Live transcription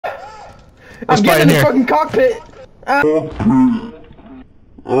I'm getting in the fucking cockpit.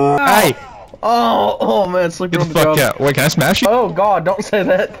 Hey! Oh man, sleeping Get on the the fuck job. out. Wait, can I smash you? Oh god, don't say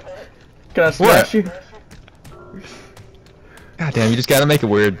that. Can I smash you? God damn, you just gotta make it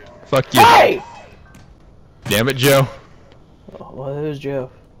weird. Fuck you. Hey! Damn it, Joe. Oh, well, who's Joe?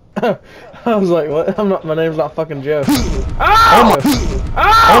 I was like, what? I'm not. My name's not fucking Joe. Oh my!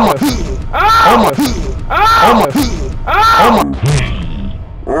 Oh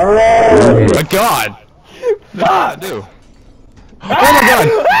my god! What did I do? Oh my god!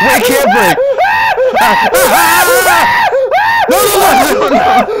 Wait, can't break!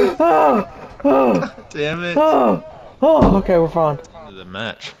 Damn it. Oh, okay, we're fine. The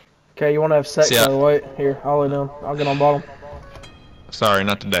match. Okay, you want to have sex? Yeah. By the way, here, I'll lay down. I'll get on bottom. Sorry,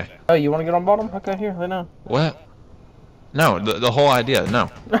 not today. Oh, you want to get on bottom? Okay, here, lay down. What? No, the whole idea, no.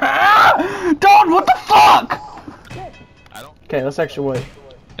 Don, what the fuck? Okay, let's extra weight.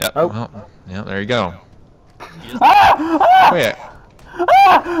 Yep, Oh. well, yeah, there you go. Ah! Wait.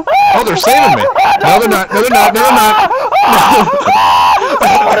 Oh, they're saving me. No, they're not. No, they're not. No, they're not.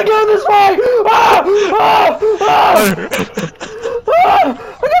 I want to go this way. I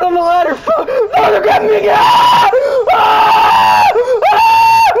got on the ladder. Fuck. No, they're grabbing me again. I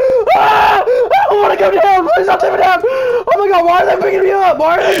don't want to go down. Please don't take me down. Oh my god, why are they picking me up?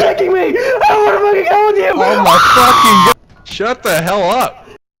 Why are they taking me? I don't want to fucking go with you. Oh my fucking god. Shut the hell up.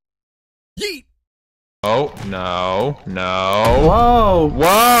 Yeet. Oh, no, no. Whoa.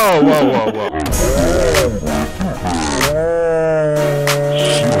 Whoa, whoa, whoa, whoa.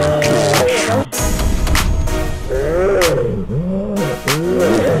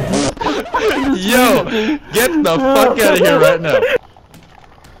 Yo, get the fuck out of here right now.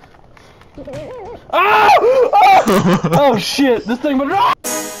 Oh shit, this thing went. I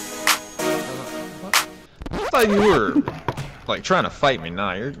thought you were like trying to fight me.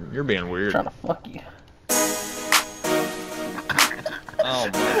 Nah, you're being weird. Trying to fuck you. Oh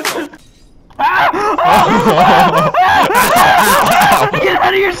my god. Get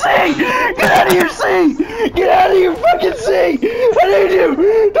out of your seat! Get out of your seat! Get out of your fucking seat! I need you!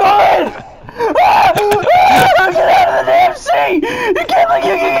 Don! Get out of the damn seat! You can't let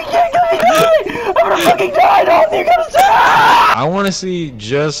you can't let me die! I'm gonna fucking die, Don! You gotta stop! I want to see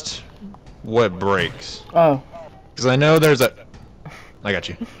just what breaks. Oh. Because I know there's a... I got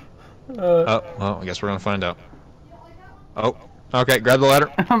you. Oh, well, I guess we're gonna find out. Oh, okay, grab the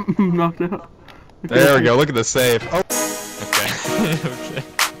ladder. I'm knocked out. There we go, look at the save. Oh, okay, okay.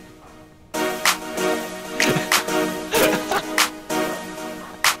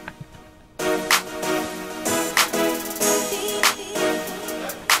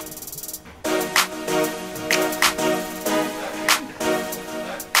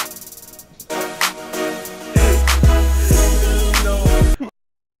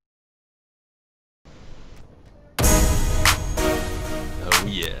 Oh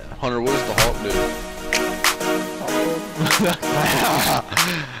yeah. Hunter, what does the Hawk do?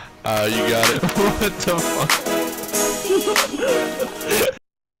 You got it. What the fuck?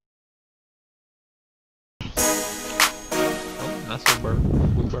 Oh, nice little bird.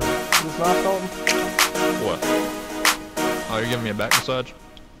 Blue bird. Is this nice, Dalton? What? Oh, you're giving me a back massage?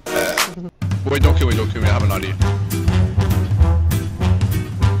 Wait, don't kill me, I have an idea.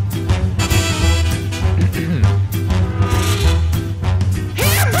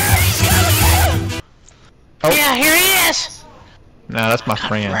 Oh. Yeah, here he is! Nah, that's my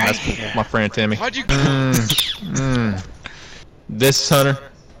friend. Right That's here. my friend Timmy. How'd you This is Hunter.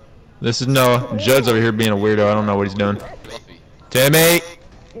 This is Noah. Judd's over here being a weirdo. I don't know what he's doing. Timmy!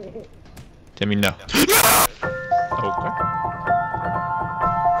 Timmy, no. Okay.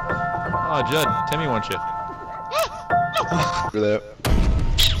 Oh, Judd. Timmy wants you. for that?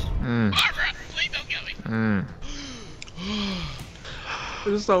 Please don't kill me.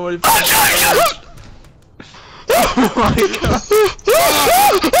 There's so many. Oh my god.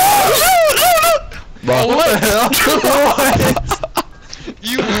 Bro, what the hell? What?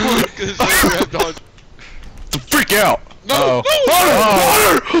 You won because you grabbed on. Freak out! No!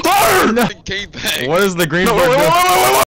 Hunter! Came back. What is the green No, bird doing?